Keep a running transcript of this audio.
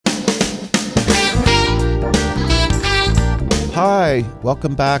Hi,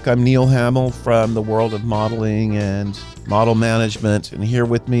 welcome back. I'm Neal Hamill from the world of modeling and model management, and here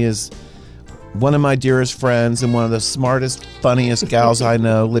with me is one of my dearest friends and one of the smartest, funniest gals I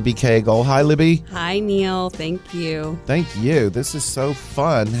know, Libby Cagle. Hi, Libby. Hi, Neal. Thank you. Thank you. This is so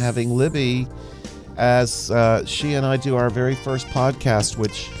fun having Libby as she and I do our very first podcast,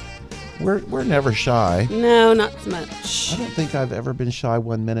 which we're never shy. No, not so much. I don't think I've ever been shy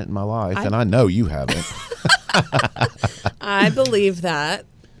 1 minute in my life, and I know you haven't. I believe that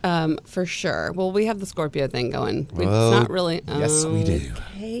for sure. Well, we have the Scorpio thing going. It's not really. Yes, we do.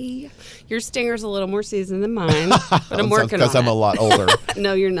 Okay. Your stinger's a little more seasoned than mine, but I'm working on it. Because I'm a lot older.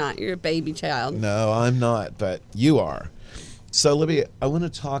 No, you're not. You're a baby child. No, I'm not, but you are. So, Libby, I want to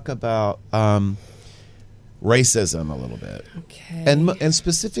talk about racism a little bit. Okay. And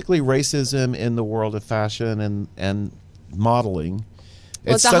specifically racism in the world of fashion and modeling.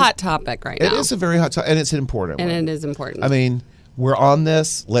 Well, it's a hot topic right now. It is a very hot topic, and it's an important one. And it is important. I mean, we're on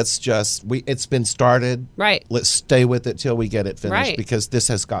this. Let's just, it's been started. Right. Let's stay with it till we get it finished, right. Because this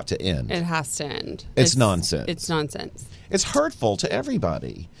has got to end. It has to end. It's nonsense. It's nonsense. It's hurtful to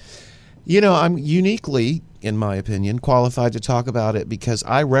everybody. You know, I'm uniquely, in my opinion, qualified to talk about it because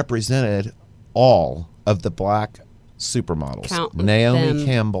I represented all of the black supermodels. Count Naomi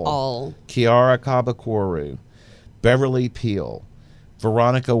Campbell, all. Kiara Kabakoru, Beverly Peel,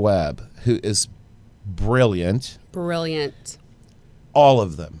 Veronica Webb, who is brilliant. Brilliant. All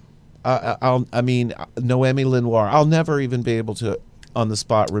of them. Noemi Lenoir. I'll never even be able to, on the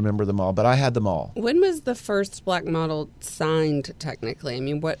spot, remember them all, but I had them all. When was the first black model signed, technically? I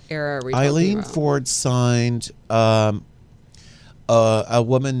mean, what era are we talking Eileen about? Ford signed a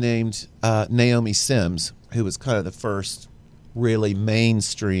woman named Naomi Sims, who was kind of the first really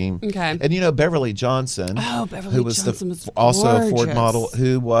mainstream. Okay. And, you know, Beverly Johnson. Oh, Beverly who was Johnson was also a Ford gorgeous. model,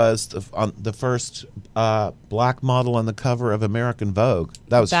 who was the first black model on the cover of American Vogue.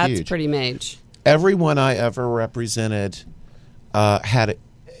 That's huge. That's pretty major. Everyone I ever represented had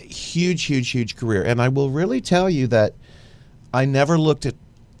a huge career. And I will really tell you that I never looked at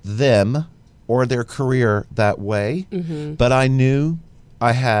them or their career that way, but I knew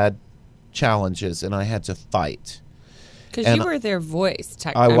I had challenges and I had to fight. Because you were their voice.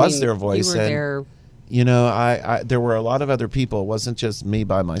 I was their voice. You were their... You know, there were a lot of other people. It wasn't just me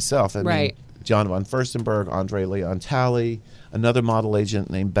by myself. I mean, John von Furstenberg, Andre Leon Talley, another model agent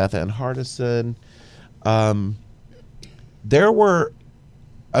named Beth Ann Hardison. There were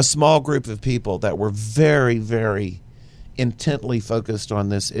a small group of people that were very, very intently focused on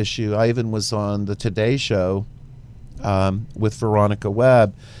this issue. I even was on the Today Show with Veronica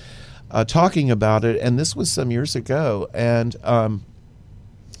Webb talking about it, and this was some years ago. And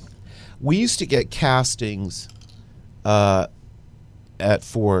we used to get castings at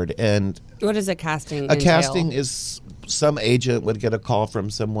Ford. And what is a casting? A casting is some agent would get a call from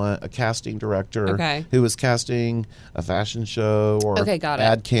someone, a casting director, who was casting a fashion show or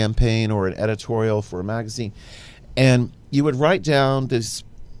ad campaign or an editorial for a magazine. And you would write down this,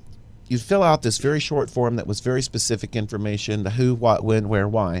 you'd fill out this very short form that was very specific information, the who, what, when, where,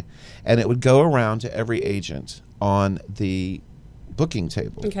 why. And it would go around to every agent on the booking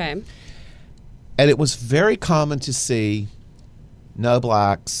table. Okay. And it was very common to see no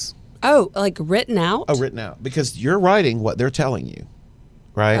blacks. Oh, like written out? Oh, written out. Because you're writing what they're telling you,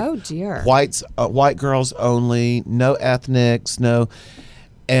 right? Oh, dear. White girls only, no ethnics, no.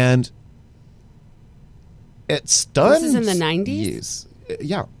 And it stunned. This is in the 90s?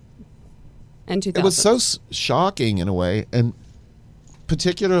 Yeah. And 2000s. It was so shocking in a way, and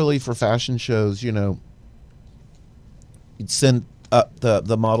particularly for fashion shows, you know, you'd send up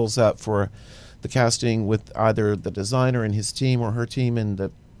the models up for the casting with either the designer and his team or her team and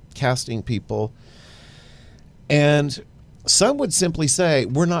the casting people. And some would simply say,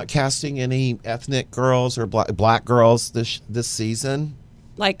 we're not casting any ethnic girls or black girls this season.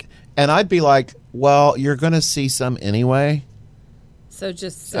 And I'd be like, well, you're going to see some anyway. So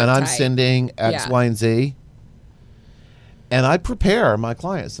just and I'm sending X, Y, and Z. And I'd prepare my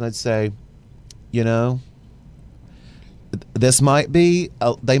clients and I'd say, you know, this might be,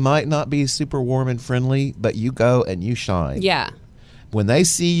 they might not be super warm and friendly, but you go and you shine. Yeah. When they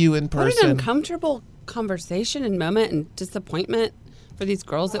see you in person. What an uncomfortable conversation and moment and disappointment for these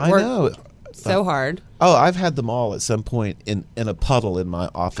girls that work so hard. Oh, I've had them all at some point in a puddle in my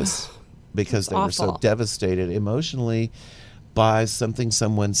office because they were so devastated emotionally by something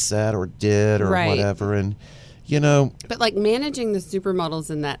someone said or did or whatever. And, you know. But like managing the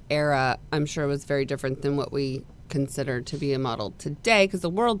supermodels in that era, I'm sure was very different than what we consider to be a model today because the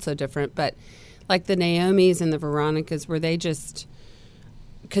world's so different. But like the Naomis and the Veronicas, were they just,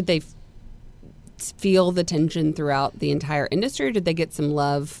 could they feel the tension throughout the entire industry, or did they get some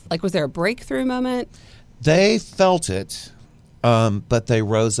love? Like, was there a breakthrough moment? They felt it, but they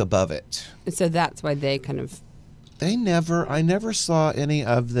rose above it. So that's why they kind of... I never saw any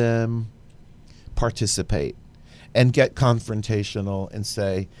of them participate and get confrontational and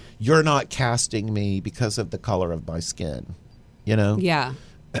say, you're not casting me because of the color of my skin, you know? Yeah.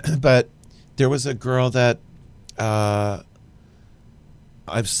 But there was a girl that I've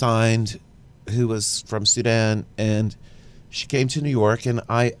signed who was from Sudan, and she came to New York, and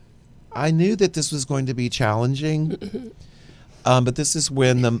I knew that this was going to be challenging, but this is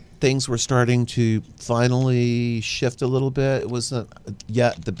when the things were starting to finally shift a little bit. It wasn't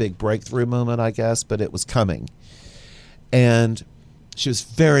yet the big breakthrough moment, I guess, but it was coming. And she was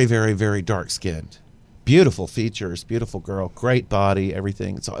very, very, very dark-skinned. Beautiful features, beautiful girl, great body,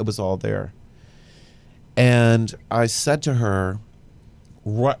 everything. So it was all there. And I said to her,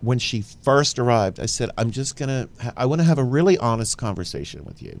 when she first arrived, I said, I want to have a really honest conversation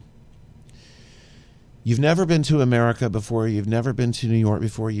with you. You've never been to America before. You've never been to New York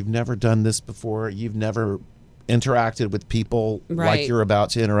before. You've never done this before. You've never interacted with people like you're about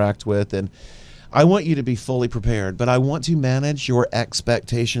to interact with. And I want you to be fully prepared, but I want to manage your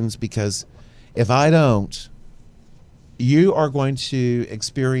expectations, because if I don't, you are going to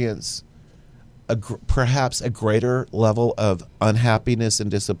experience perhaps a greater level of unhappiness and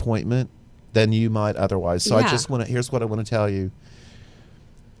disappointment than you might otherwise. So here's what I want to tell you.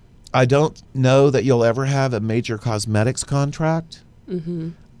 I don't know that you'll ever have a major cosmetics contract.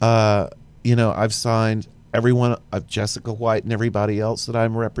 Mm-hmm. I've signed everyone of Jessica White and everybody else that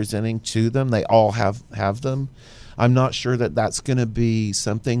I'm representing to them. They all have them. I'm not sure that that's going to be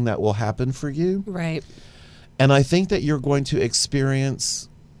something that will happen for you. Right. And I think that you're going to experience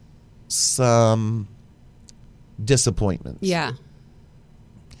some disappointments. Yeah.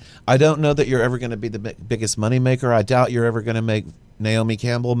 I don't know that you're ever going to be the biggest money maker. I doubt you're ever going to make Naomi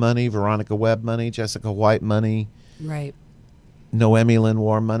Campbell money, Veronica Webb money, Jessica White money. Right. Noemi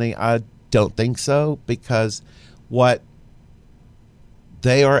Lenoir money. I don't think so, because what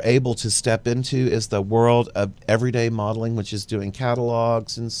they are able to step into is the world of everyday modeling, which is doing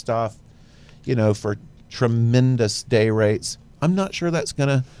catalogs and stuff, for tremendous day rates. I'm not sure that's going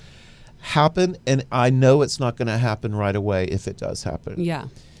to happen, and I know it's not going to happen right away if it does happen. Yeah.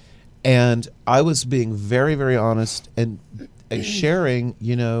 And I was being very, very honest and sharing,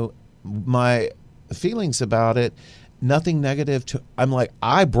 my feelings about it. Nothing negative I'm like,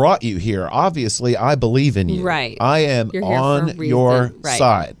 I brought you here. Obviously, I believe in you. Right. I am on your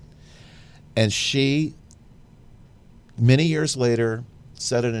side. And she, many years later,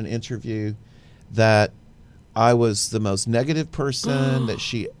 said in an interview that I was the most negative person,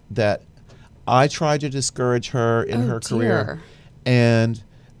 that I tried to discourage her in her career, and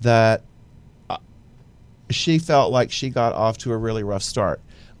that she felt like she got off to a really rough start.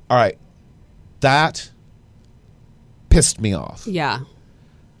 All right. That pissed me off. Yeah.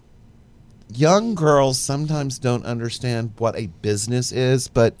 Young girls sometimes don't understand what a business is,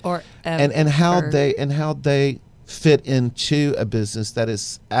 and how they fit into a business that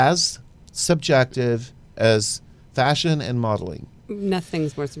is as subjective as fashion and modeling.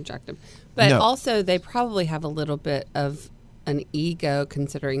 Nothing's more subjective. But also they probably have a little bit of an ego,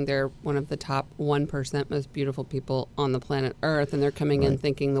 considering they're one of the top 1% most beautiful people on the planet Earth, and they're coming in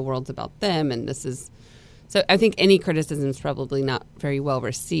thinking the world's about them, and this is... So I think any criticism is probably not very well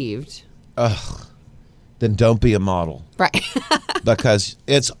received. Ugh. Then don't be a model. Right. Because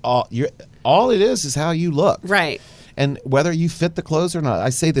it's all it is how you look. Right. And whether you fit the clothes or not.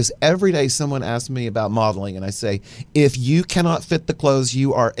 I say this every day. Someone asks me about modeling, and I say, if you cannot fit the clothes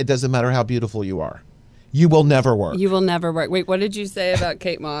it doesn't matter how beautiful you are. You will never work. You will never work. Wait, what did you say about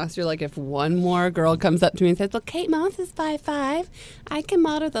Kate Moss? You're like, if one more girl comes up to me and says, well, Kate Moss is 5'5", I can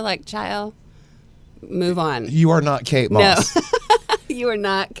model. They're like, child, move on. You are not Kate Moss. No. You are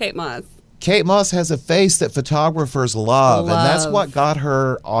not Kate Moss. Kate Moss has a face that photographers love, and that's what got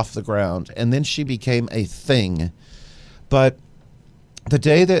her off the ground. And then she became a thing. But the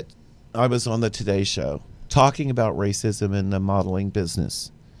day that I was on the Today Show talking about racism in the modeling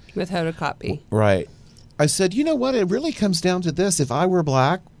business. With Hoda Kotb. Right. I said, you know what? It really comes down to this. If I were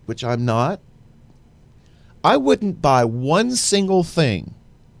black, which I'm not, I wouldn't buy one single thing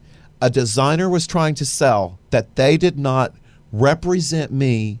a designer was trying to sell that they did not represent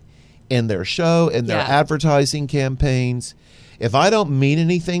me in their show, in their advertising campaigns. If I don't mean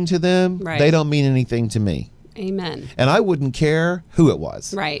anything to them, they don't mean anything to me. Amen. And I wouldn't care who it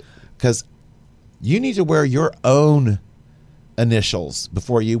was. Right. Because you need to wear your own initials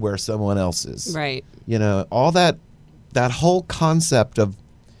before you wear someone else's. Right. All that whole concept of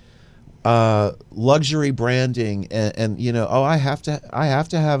luxury branding, and I have to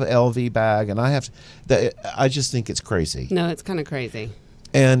have an LV bag, and I just think it's crazy. No, it's kind of crazy.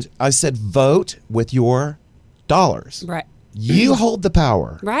 And I said, vote with your dollars. Right. You hold the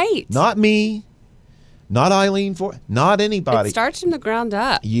power. Right. Not me. Not Eileen not anybody. It starts from the ground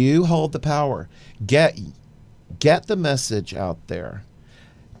up. You hold the power. Get the message out there,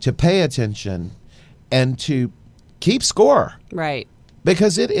 to pay attention and to keep score. Right.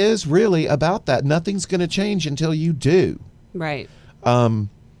 Because it is really about that. Nothing's going to change until you do. Right. And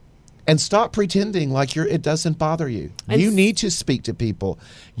stop pretending like it doesn't bother you. And you need to speak to people.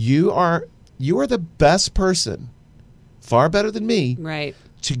 You are the best person, far better than me, right,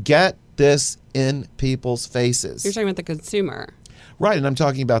 to get this in people's faces. You're talking about the consumer. Right, and I'm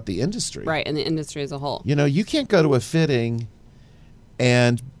talking about the industry. Right, and the industry as a whole. You can't go to a fitting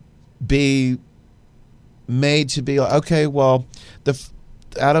and be made to be like, okay, well,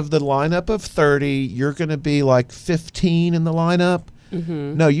 out of the lineup of 30, you're going to be like 15 in the lineup.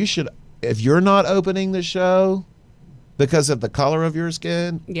 Mm-hmm. No, you should. If you're not opening the show because of the color of your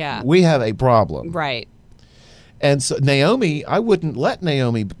skin, we have a problem. Right. And so Naomi, I wouldn't let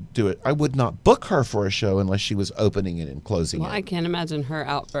Naomi do it. I would not book her for a show unless she was opening it and closing it. Well, I can't imagine her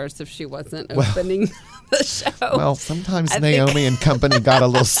outburst if she wasn't opening the show. Well, sometimes Naomi and company got a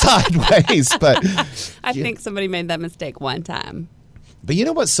little sideways, but I think somebody made that mistake one time. But you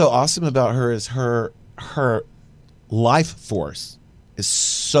know what's so awesome about her is her life force is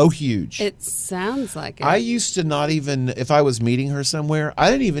so huge. It sounds like it. I used to not even, if I was meeting her somewhere,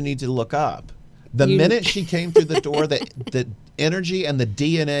 I didn't even need to look up. The minute she came through the door, the energy and the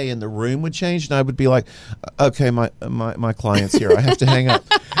DNA in the room would change, and I would be like, "Okay, my client's here. I have to hang up."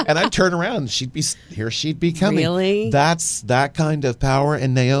 And I'd turn around, and she'd be coming. Really? That's that kind of power,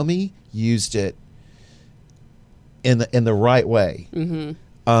 and Naomi used it in the right way.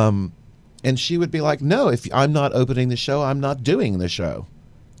 Mm-hmm. And she would be like, "No, if I'm not opening the show, I'm not doing the show.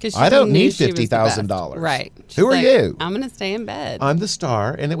 I don't need $50,000. Right. Who are you? I'm going to stay in bed. I'm the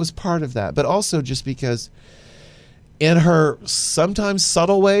star." And it was part of that. But also just because in her sometimes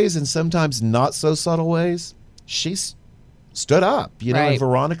subtle ways and sometimes not so subtle ways, she stood up, and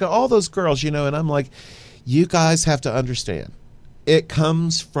Veronica, all those girls, and I'm like, you guys have to understand. It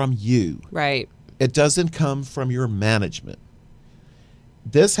comes from you. Right. It doesn't come from your management.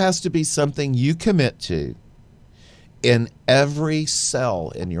 This has to be something you commit to in every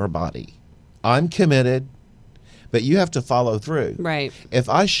cell in your body. I'm committed, but you have to follow through. Right. If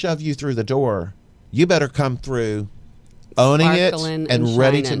I shove you through the door, you better come through owning Sparkling it and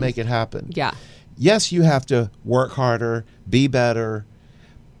ready to make it happen. Yeah. Yes, you have to work harder, be better,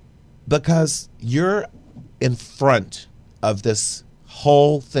 because you're in front of this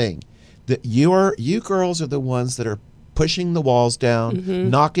whole thing. You girls are the ones that are pushing the walls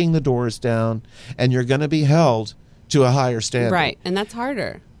down, knocking the doors down, and you're going to be held to a higher standard. Right. And that's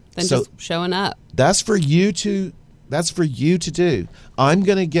harder than just showing up. That's for you to do. I'm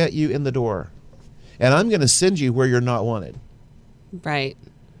going to get you in the door, and I'm going to send you where you're not wanted. Right.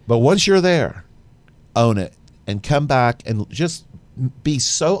 But once you're there, own it and come back and just be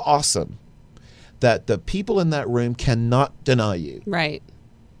so awesome that the people in that room cannot deny you. Right.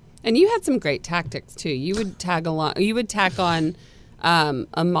 And you had some great tactics too. You would tack on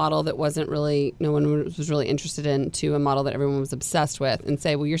a model that no one was really interested in to a model that everyone was obsessed with, and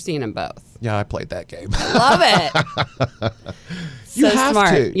say, well, you're seeing them both. Yeah, I played that game. Love it. You have smart.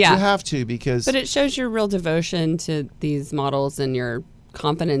 to. Yeah. You have to, because... But it shows your real devotion to these models and your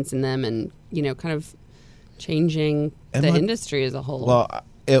confidence in them, and, kind of changing the industry as a whole. Well,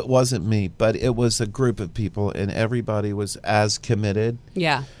 it wasn't me, but it was a group of people, and everybody was as committed.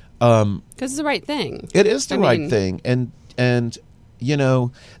 Yeah. Because it's the right thing. It is the right thing. And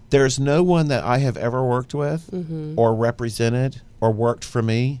there's no one that I have ever worked with or represented or worked for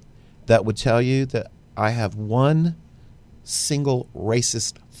me that would tell you that I have one single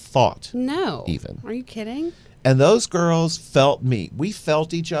racist thought. No. Even. Are you kidding? And those girls felt me. We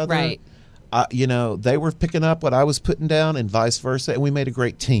felt each other. Right. They were picking up what I was putting down and vice versa, and we made a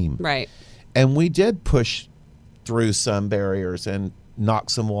great team. Right. And we did push through some barriers and knock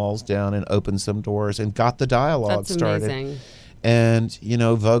some walls down and open some doors and got the dialogue started. That's amazing. And,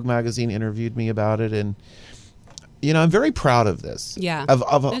 Vogue magazine interviewed me about it. And, I'm very proud of this. Yeah. Of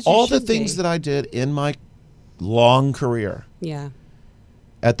all the things that I did in my long career. Yeah.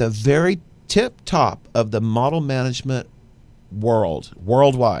 At the very tip top of the model management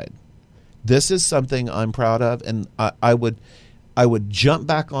worldwide. This is something I'm proud of. And I would jump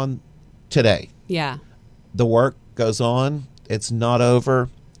back on today. Yeah. The work goes on. It's not over.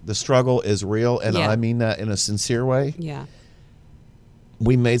 The struggle is real, and I mean that in a sincere way. Yeah.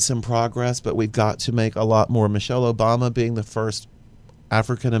 we made some progress, but we've got to make a lot more. Michelle Obama being the first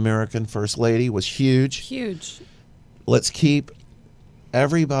African-American first lady was huge. Huge. Let's keep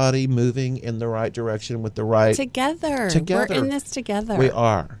everybody moving in the right direction with the right... Together. We're in this together. We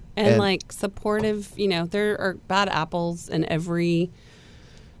are. And like supportive, there are bad apples in every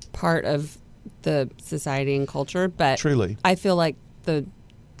part of the society and culture, but truly, I feel like the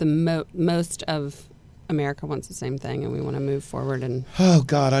most of America wants the same thing, and we want to move forward. And oh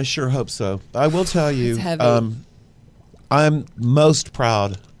God, I sure hope so. I will tell you, it's heavy. I'm most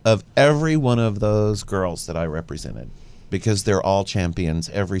proud of every one of those girls that I represented, because they're all champions.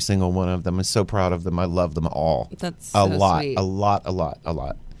 Every single one of them. I'm so proud of them. I love them all. That's so sweet. A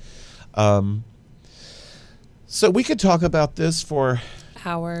lot. So we could talk about this for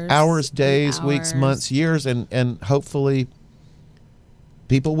hours, days, weeks, months, years, and hopefully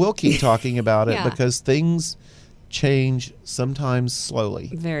people will keep talking about it because things change sometimes slowly.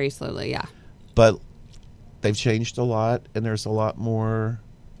 Very slowly, yeah. But they've changed a lot, and there's a lot more.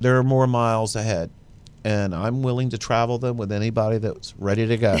 There are more miles ahead, and I'm willing to travel them with anybody that's ready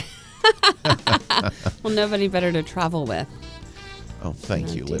to go. Well, nobody better to travel with. Oh,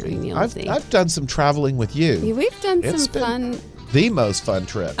 thank you, Libby. I've done some traveling with you. We've done some fun. The most fun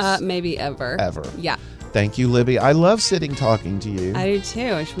trips. Maybe ever. Ever. Yeah. Thank you, Libby. I love sitting talking to you. I do too.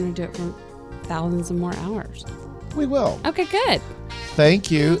 I just want to do it for thousands of more hours. We will. Okay, good.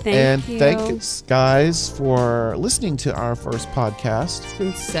 Thank you. Thank you. Thanks, guys, for listening to our first podcast. It's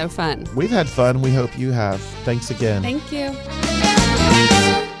been so fun. We've had fun. We hope you have. Thanks again. Thank you.